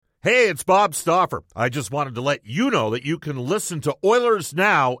Hey, it's Bob Stauffer. I just wanted to let you know that you can listen to Oilers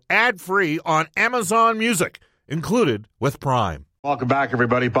Now ad-free on Amazon Music, included with Prime. Welcome back,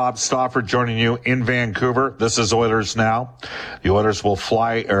 everybody. Bob Stauffer joining you in Vancouver. This is Oilers Now. The Oilers will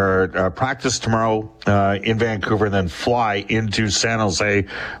fly or practice tomorrow in Vancouver and then fly into San Jose,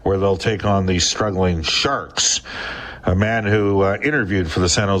 where they'll take on the struggling Sharks. A man who interviewed for the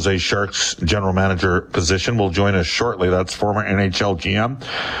San Jose Sharks general manager position will join us shortly. That's former NHL GM,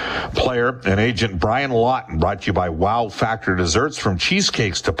 player, and agent Brian Lawton, brought to you by Wow Factor Desserts. From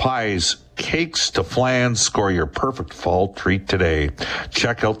cheesecakes to pies, cakes to flans, score your perfect fall treat today.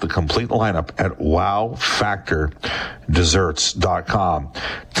 Check out the complete lineup at wowfactordesserts.com.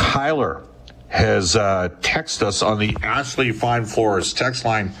 Tyler has texted us on the Ashley Fine Floors text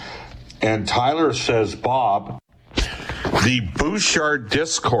line, and Tyler says, Bob, the Bouchard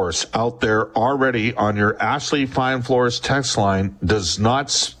discourse out there already on your Ashley Fine Floors text line does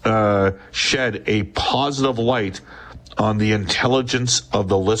not shed a positive light on the intelligence of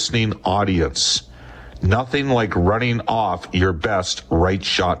the listening audience. Nothing like running off your best right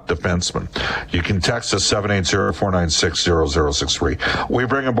shot defenseman. You can text us 780-496-0063. We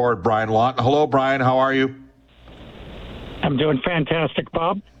bring aboard Brian Lawton. Hello, Brian. How are you? I'm doing fantastic,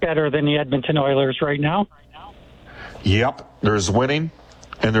 Bob. Better than the Edmonton Oilers right now. Yep, there's winning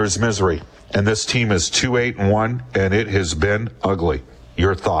and there's misery. And this team is 2-8-1, and it has been ugly.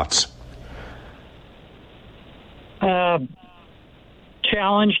 Your thoughts? Challenge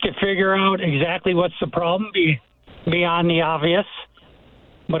to figure out exactly what's the problem beyond the obvious.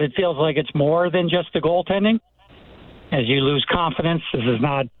 But it feels like it's more than just the goaltending. As you lose confidence, this is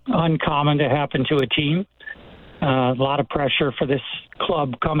not uncommon to happen to a team. A lot of pressure for this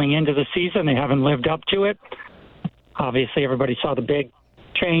club coming into the season. They haven't lived up to it. Obviously, everybody saw the big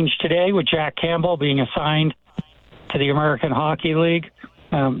change today with Jack Campbell being assigned to the American Hockey League.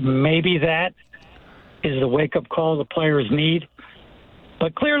 Maybe that is the wake-up call the players need.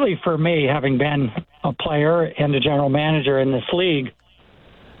 But clearly for me, having been a player and a general manager in this league,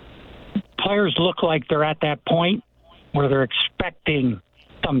 players look like they're at that point where they're expecting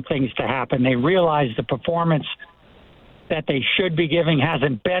some things to happen. They realize the performance that they should be giving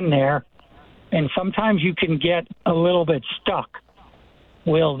hasn't been there. And sometimes you can get a little bit stuck.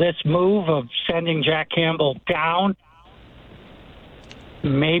 Will this move of sending Jack Campbell down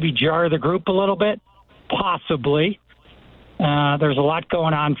maybe jar the group a little bit? Possibly. There's a lot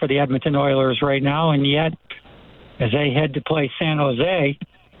going on for the Edmonton Oilers right now, and yet as they head to play San Jose,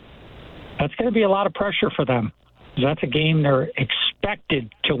 that's going to be a lot of pressure for them. That's a game they're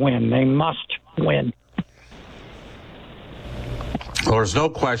expected to win. They must win. Well, there's no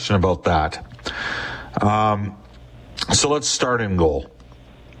question about that. So let's start in goal.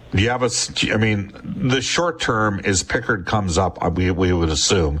 Do you have the short term is Pickard comes up, we would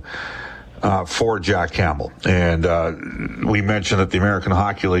assume, for Jack Campbell. And we mentioned that the American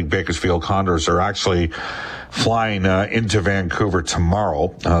Hockey League Bakersfield Condors are actually flying into Vancouver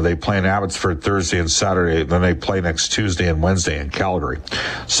tomorrow. They play in Abbotsford Thursday and Saturday. Then they play next Tuesday and Wednesday in Calgary.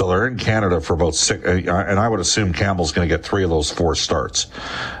 So they're in Canada for about 6, and I would assume Campbell's going to get 3 of those 4 starts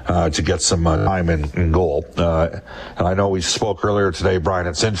to get some time in goal. And I know we spoke earlier today, Brian,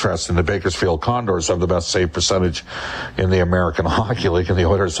 it's interesting. The Bakersfield Condors have the best save percentage in the American Hockey League, and the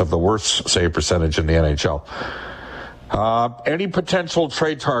Oilers have the worst save percentage in the NHL. Any potential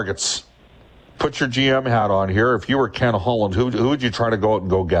trade targets? Put your GM hat on here. If you were Ken Holland, who would you try to go out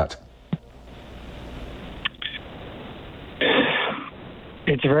and go get?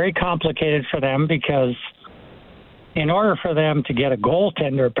 It's very complicated for them because in order for them to get a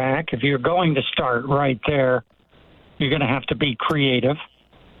goaltender back, if you're going to start right there, you're going to have to be creative.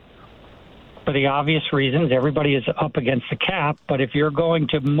 For the obvious reasons, everybody is up against the cap, but if you're going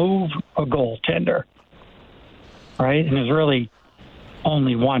to move a goaltender, right, and there's really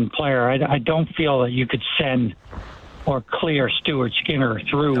only one player, I don't feel that you could send or clear Stuart Skinner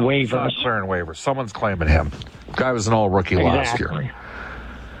through waivers. It's not clearing waivers. Someone's claiming him. Guy was an all-rookie last year.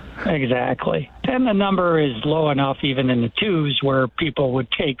 Exactly. And the number is low enough, even in the 2s, where people would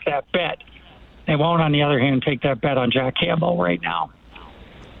take that bet. They won't, on the other hand, take that bet on Jack Campbell right now.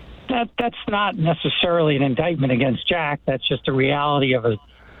 That's not necessarily an indictment against Jack. That's just a reality of a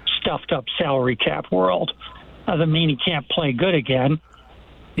stuffed-up salary cap world. Doesn't mean he can't play good again.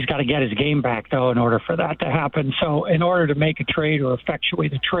 He's got to get his game back, though, in order for that to happen. So in order to make a trade or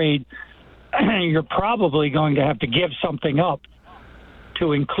effectuate a trade, you're probably going to have to give something up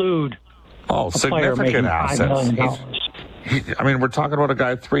to include a player making $5 million. We're talking about a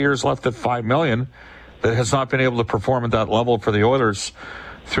guy 3 years left at $5 million that has not been able to perform at that level for the Oilers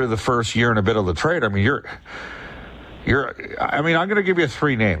through the first year and a bit of the trade. I'm going to give you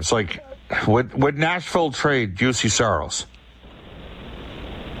 3 names. Like, would Nashville trade Juuse Saros?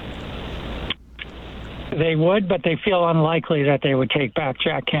 They would, but they feel unlikely that they would take back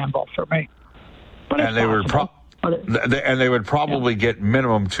Jack Campbell for me. But and they would probably get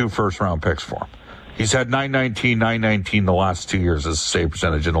minimum 2 first-round picks for him. He's had 919 the last 2 years as a save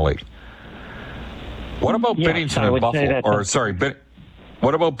percentage in the league. What about Binnington and Buffalo?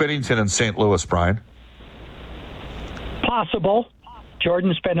 What about Binnington and St. Louis, Brian? Possible.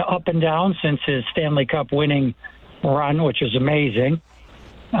 Jordan's been up and down since his Stanley Cup winning run, which is amazing.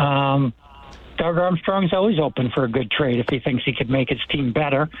 Doug Armstrong's always open for a good trade if he thinks he could make his team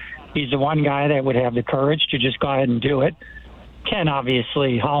better. He's the one guy that would have the courage to just go ahead and do it. Ken,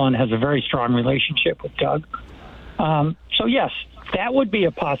 obviously, Holland has a very strong relationship with Doug. So, yes, that would be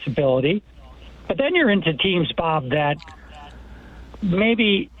a possibility. But then you're into teams, Bob, that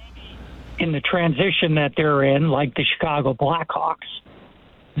maybe in the transition that they're in, like the Chicago Blackhawks,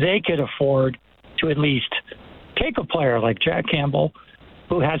 they could afford to at least take a player like Jack Campbell,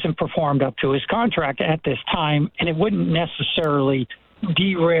 who hasn't performed up to his contract at this time, and it wouldn't necessarily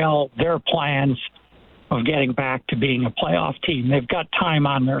derail their plans of getting back to being a playoff team. They've got time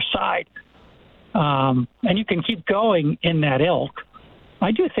on their side. And you can keep going in that ilk.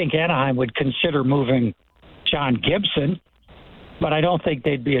 I do think Anaheim would consider moving John Gibson, but I don't think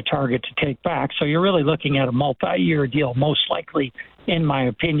they'd be a target to take back. So you're really looking at a multi-year deal, most likely, in my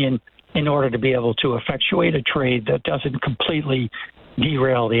opinion, in order to be able to effectuate a trade that doesn't completely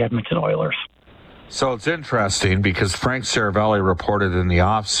derail the Edmonton Oilers. So it's interesting because Frank Saravalli reported in the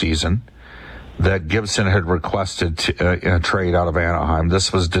offseason that Gibson had requested a trade out of Anaheim.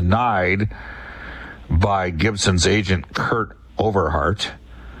 This was denied by Gibson's agent, Kurt Overhart,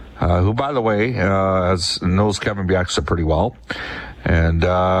 who, by the way, knows Kevin Bieksa pretty well. And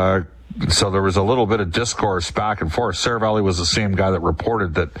so there was a little bit of discourse back and forth. Saravalli was the same guy that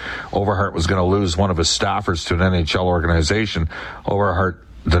reported that Overhart was going to lose one of his staffers to an NHL organization. Overhart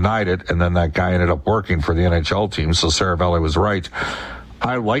denied it, and then that guy ended up working for the NHL team, so Saravalli was right.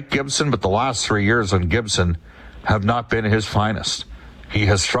 I like Gibson, but the last 3 years on Gibson have not been his finest. He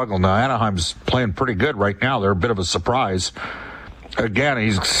has struggled. Now, Anaheim's playing pretty good right now. They're a bit of a surprise. Again,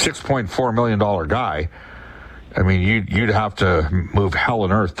 he's a $6.4 million guy. I mean, you'd have to move hell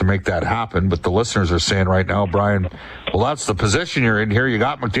and earth to make that happen. But the listeners are saying right now, Brian, well, that's the position you're in here. You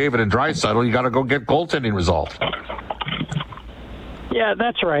got McDavid and Draisaitl. You got to go get goaltending resolved. Yeah,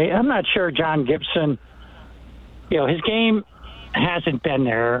 that's right. I'm not sure John Gibson, his game hasn't been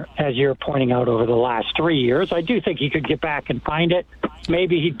there, as you're pointing out, over the last 3 years. I do think he could get back and find it.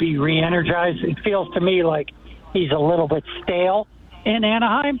 Maybe he'd be re-energized. It feels to me like he's a little bit stale in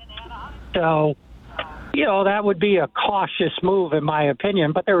Anaheim. So, that would be a cautious move, in my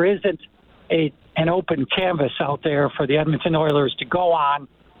opinion. But there isn't an open canvas out there for the Edmonton Oilers to go on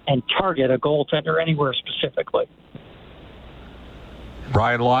and target a goaltender anywhere specifically.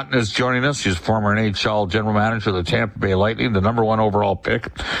 Brian Lawton is joining us. He's former NHL general manager of the Tampa Bay Lightning, the number 1 overall pick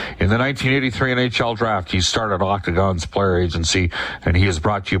in the 1983 NHL draft. He started Octagon's player agency, and he is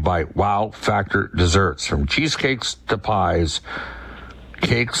brought to you by Wow Factor Desserts. From cheesecakes to pies,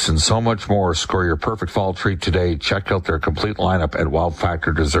 cakes, and so much more. Score your perfect fall treat today. Check out their complete lineup at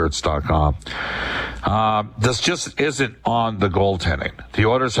wowfactordesserts.com. This just isn't on the goaltending. The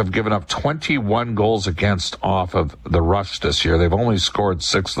Oilers have given up 21 goals against off of the rush this year. They've only scored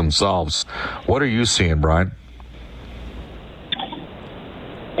 6 themselves. What are you seeing, Brian?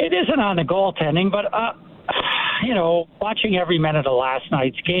 It isn't on the goaltending, but, watching every minute of last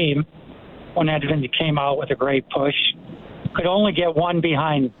night's game, when Edmonton came out with a great push, could only get one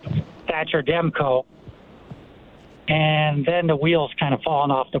behind Thatcher Demko, and then the wheels kind of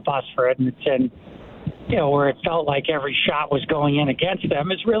falling off the bus for Edmonton, where it felt like every shot was going in against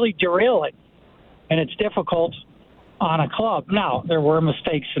them, is really derailing. And it's difficult on a club. Now, there were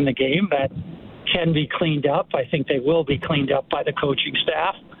mistakes in the game that can be cleaned up. I think they will be cleaned up by the coaching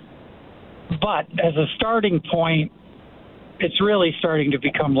staff. But as a starting point, it's really starting to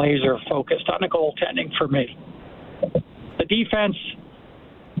become laser focused on the goaltending for me. The defense,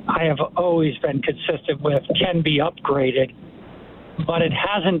 I have always been consistent with, can be upgraded, but it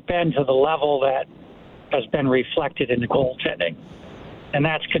hasn't been to the level that has been reflected in the goaltending. And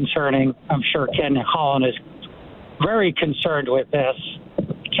that's concerning. I'm sure Ken Holland is very concerned with this.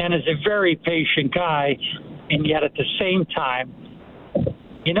 Ken is a very patient guy, and yet at the same time,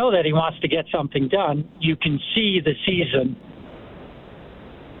 that he wants to get something done. You can see the season,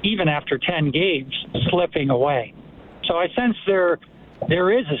 even after 10 games, slipping away. So I sense there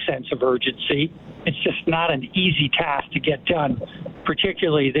is a sense of urgency. It's just not an easy task to get done,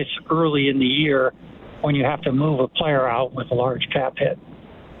 particularly this early in the year when you have to move a player out with a large cap hit.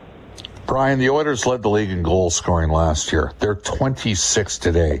 Brian, the Oilers led the league in goal scoring last year. They're 26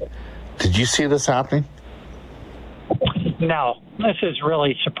 today. Did you see this happening? No, this has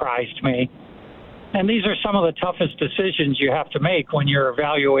really surprised me. And these are some of the toughest decisions you have to make when you're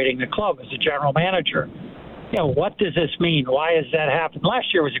evaluating the club as a general manager. What does this mean? Why has that happened?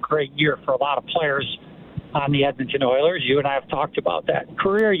 Last year was a great year for a lot of players on the Edmonton Oilers. You and I have talked about that.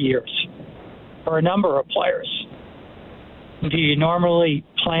 Career years for a number of players. Do you normally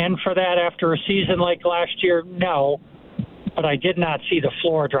plan for that after a season like last year? No. But I did not see the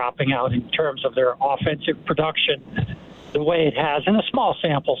floor dropping out in terms of their offensive production the way it has in a small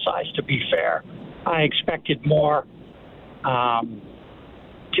sample size, to be fair. I expected more.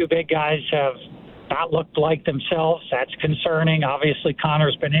 Two big guys have not looked like themselves. That's concerning. Obviously,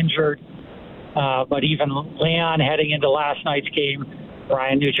 Connor's been injured. But even Leon heading into last night's game,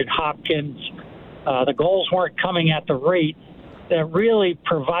 Ryan Nugent-Hopkins, the goals weren't coming at the rate that really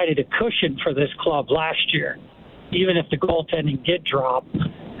provided a cushion for this club last year. Even if the goaltending did drop,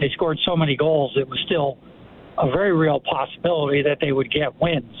 they scored so many goals, it was still a very real possibility that they would get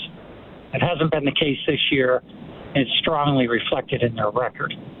wins. It hasn't been the case this year, and it's strongly reflected in their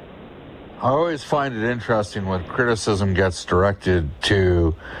record. I always find it interesting when criticism gets directed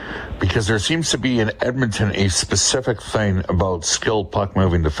to, because there seems to be in Edmonton a specific thing about skilled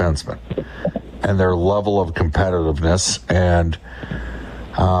puck-moving defensemen and their level of competitiveness. And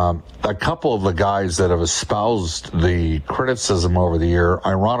a couple of the guys that have espoused the criticism over the year,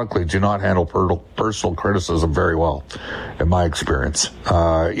 ironically, do not handle personal criticism very well, in my experience.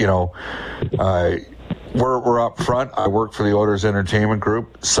 We're up front. I work for the Oilers Entertainment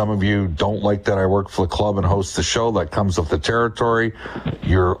Group. Some of you don't like that I work for the club and host the show. That comes with the territory.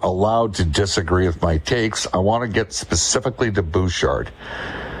 You're allowed to disagree with my takes. I want to get specifically to Bouchard.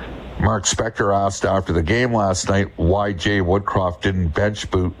 Mark Spector asked after the game last night why Jay Woodcroft didn't bench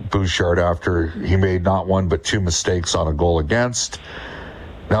Bouchard after he made not one but two mistakes on a goal against.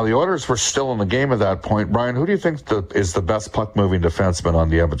 Now, the Oilers were still in the game at that point. Brian, who do you think is the best puck-moving defenseman on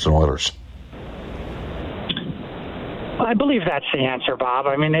the Edmonton Oilers? I believe that's the answer, Bob.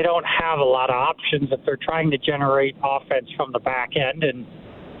 I mean, they don't have a lot of options if they're trying to generate offense from the back end, and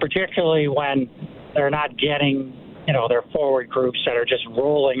particularly when they're not getting, their forward groups that are just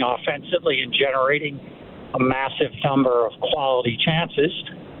rolling offensively and generating a massive number of quality chances.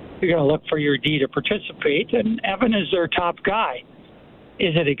 You're going to look for your D to participate, and Evan is their top guy.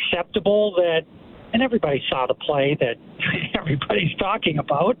 Is it acceptable that, and everybody saw the play that everybody's talking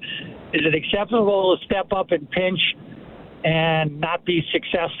about, is it acceptable to step up and pinch and not be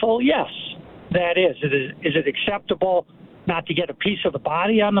successful? Yes, that is. Is it acceptable not to get a piece of the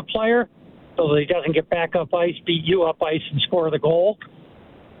body on the player so that he doesn't get back up ice, beat you up ice, and score the goal?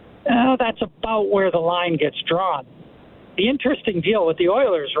 That's about where the line gets drawn. The interesting deal with the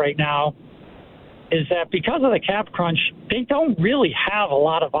Oilers right now is that because of the cap crunch, they don't really have a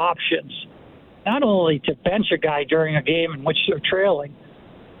lot of options, not only to bench a guy during a game in which they're trailing,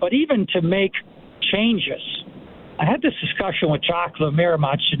 but even to make changes. I had this discussion with Jacques Lemaire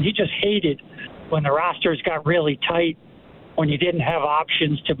much, and he just hated when the rosters got really tight, when you didn't have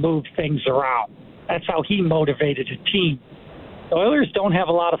options to move things around. That's how he motivated a team. The Oilers don't have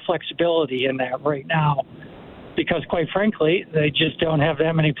a lot of flexibility in that right now because, quite frankly, they just don't have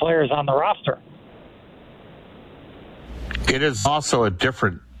that many players on the roster. It is also a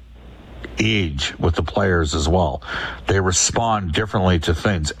different age with the players as well. They respond differently to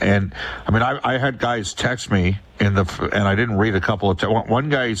things. And I mean, I had guys text me and I didn't read a couple of times. One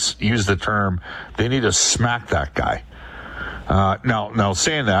guy used the term, they need to smack that guy. Now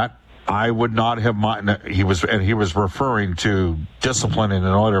saying that, I would not have mind. He was referring to disciplining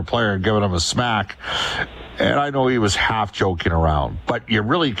an Oiler player and giving him a smack. And I know he was half joking around, but you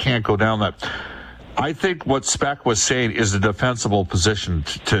really can't go down that. I think what Speck was saying is a defensible position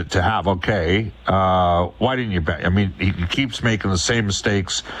to have. Okay, why didn't you bet? I mean, he keeps making the same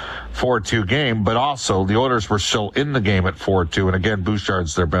mistakes 4-2 game, but also the Oilers were still in the game at 4-2, and again,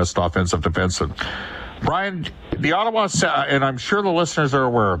 Bouchard's their best offensive defenseman. Brian, the Ottawa, and I'm sure the listeners are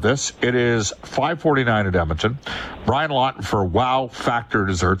aware of this, it is 5:49 at Edmonton. Brian Lawton for Wow Factor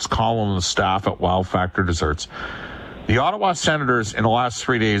Desserts, calling the staff at Wow Factor Desserts. The Ottawa Senators in the last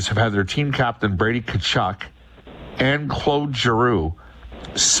 3 days have had their team captain Brady Tkachuk and Claude Giroux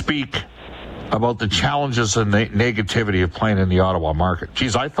speak about the challenges and negativity of playing in the Ottawa market.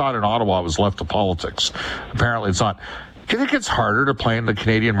 Geez, I thought in Ottawa it was left to politics. Apparently it's not. Do you think it's harder to play in the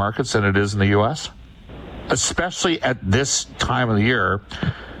Canadian markets than it is in the U.S.? Especially at this time of the year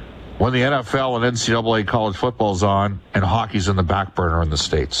when the NFL and NCAA college football is on and hockey's in the back burner in the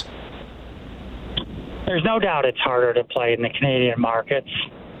States. there's no doubt it's harder to play in the Canadian markets.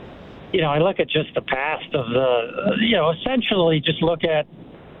 I look at just the past of essentially just look at,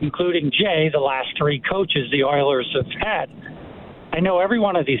 including Jay, the last 3 coaches the Oilers have had. I know every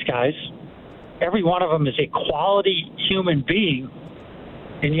one of these guys. Every one of them is a quality human being,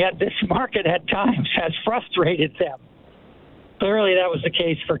 and yet this market at times has frustrated them. Clearly that was the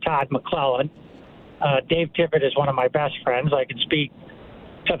case for Todd McClellan. Dave Tippett is one of my best friends. I can speak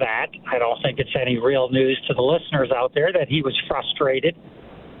to that. I don't think it's any real news to the listeners out there that he was frustrated.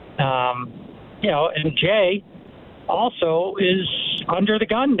 And Jay also is under the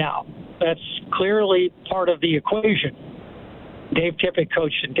gun now. That's clearly part of the equation. Dave Tippett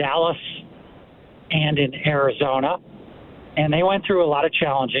coached in Dallas and in Arizona, and they went through a lot of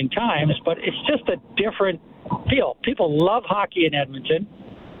challenging times, but it's just a different feel. People love hockey in Edmonton.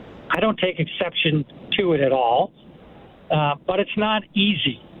 I don't take exception to it at all, but it's not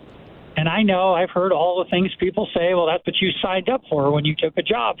easy. And I know I've heard all the things people say, well, that's what you signed up for when you took a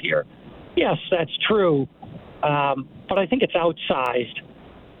job here. Yes, that's true, but I think it's outsized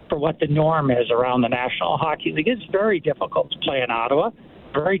for what the norm is around the National Hockey League. It's very difficult to play in Ottawa,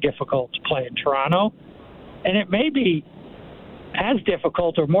 very difficult to play in Toronto, and it may be as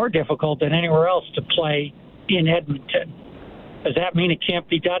difficult or more difficult than anywhere else to play in Edmonton. Does that mean it can't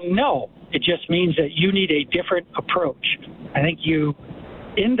be done? No. It just means that you need a different approach. I think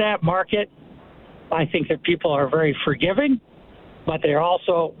in that market, I think that people are very forgiving, but they're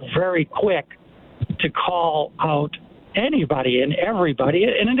also very quick to call out anybody and everybody,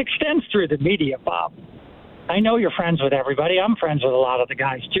 and it extends through the media, Bob. I know you're friends with everybody. I'm friends with a lot of the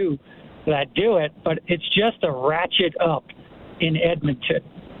guys, too, that do it, but it's just a ratchet up in Edmonton.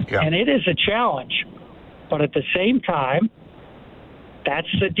 Yeah. And it is a challenge. But at the same time, that's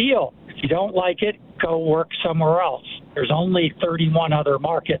the deal. If you don't like it, go work somewhere else. There's only 31 other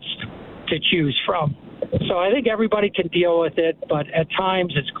markets to choose from. So I think everybody can deal with it, but at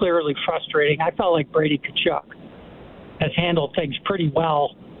times it's clearly frustrating. I felt like Brady Tkachuk has handled things pretty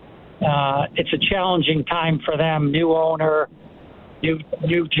well. It's a challenging time for them. New owner,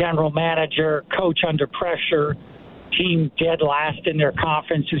 new general manager, coach under pressure, team dead last in their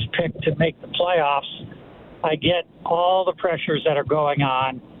conference who's picked to make the playoffs. I get all the pressures that are going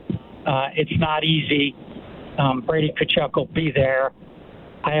on. It's not easy. Brady Tkachuk will be there.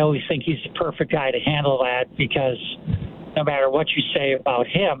 I always think he's the perfect guy to handle that because no matter what you say about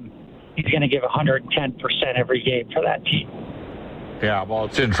him, he's going to give 110% every game for that team. Yeah, well,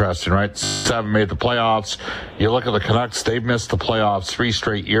 it's interesting, right? 7 made the playoffs. You look at the Canucks, they've missed the playoffs 3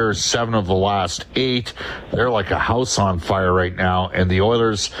 straight years, 7 of the last 8. They're like a house on fire right now. And the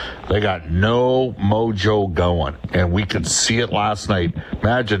Oilers, they got no mojo going. And we could see it last night.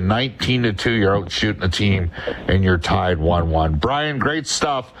 Imagine 19-2, you're out shooting a team, and you're tied 1-1. Brian, great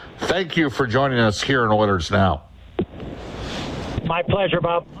stuff. Thank you for joining us here in Oilers Now. My pleasure,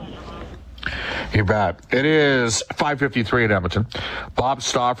 Bob. You bet. It is 5:53 in Edmonton. Bob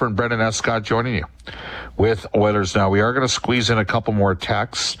Stauffer and Brendan Escott joining you with Oilers Now. We are going to squeeze in a couple more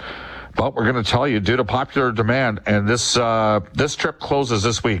texts, but we're going to tell you, due to popular demand, and this trip closes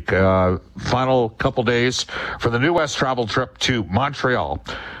this week. Final couple days for the New West travel trip to Montreal,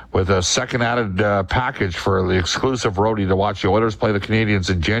 with a second added package for the exclusive roadie to watch the Oilers play the Canadiens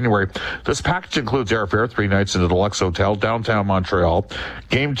in January. This package includes airfare, 3 nights in the Deluxe Hotel, downtown Montreal,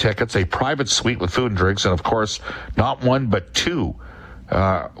 game tickets, a private suite with food and drinks, and, of course, not 1 but 2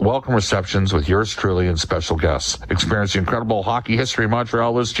 welcome receptions with yours truly and special guests. Experience the incredible hockey history of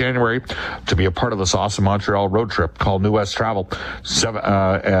Montreal this January. To be a part of this awesome Montreal road trip, call New West Travel visit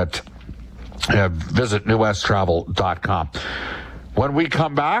newwesttravel.com. When we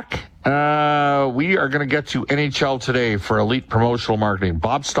come back, we are going to get to NHL Today for Elite Promotional Marketing.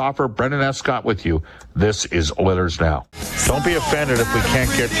 Bob Stauffer, Brendan Escott with you. This is Oilers Now. Don't be offended if we can't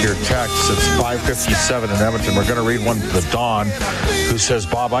get to your texts. It's 5:57 in Edmonton. We're going to read one to the Don, who says,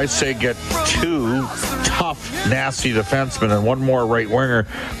 Bob, I say get 2 tough, nasty defensemen and 1 more right winger,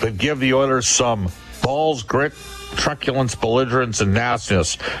 but give the Oilers some balls, grit, truculence, belligerence, and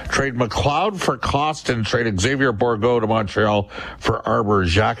nastiness. Trade McLeod for Costin. Trade Xavier Bourgault to Montreal for Arbor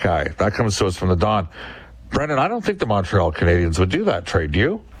Xhekaj. That comes to us from the Don. Brendan, I don't think the Montreal Canadiens would do that trade. Do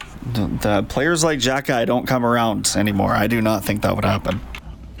you? The players like Xhekaj don't come around anymore. I do not think that would happen.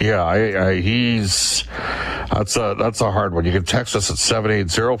 Yeah, that's a hard one. You can text us at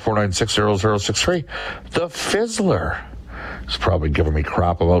 780-496-0063. The Fizzler is probably giving me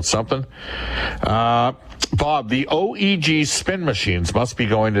crap about something. Bob, the OEG spin machines must be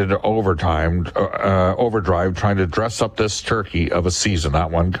going into overdrive trying to dress up this turkey of a season.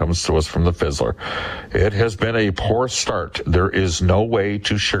 That one comes to us from the Fizzler. It has been a poor start. There is no way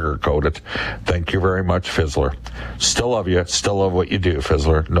to sugarcoat it. Thank you very much, Fizzler. Still love you. Still love what you do,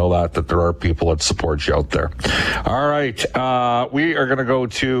 Fizzler. Know that there are people that support you out there. All right. We are going to go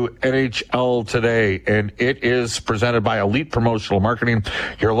to NHL today, and it is presented by Elite Promotional Marketing,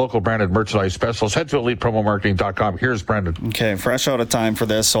 your local branded merchandise specialist. Head to elitepromomarketing.com. Here's Brendan. Okay, fresh out of time for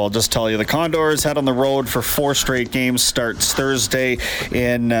this, so I'll just tell you the Condors head on the road for 4 straight games. Starts Thursday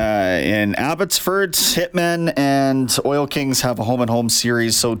in Abbotsford. Hitmen and Oil Kings have a home-and-home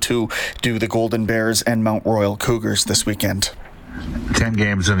series, so too do the Golden Bears and Mount Royal Cougars this weekend. 10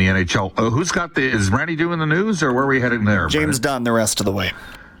 games in the NHL. Is Randy doing the news, or where are we heading there? James Dunn the rest of the way.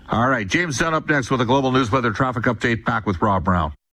 All right, James Dunn up next with a global news weather traffic update. Back with Rob Brown.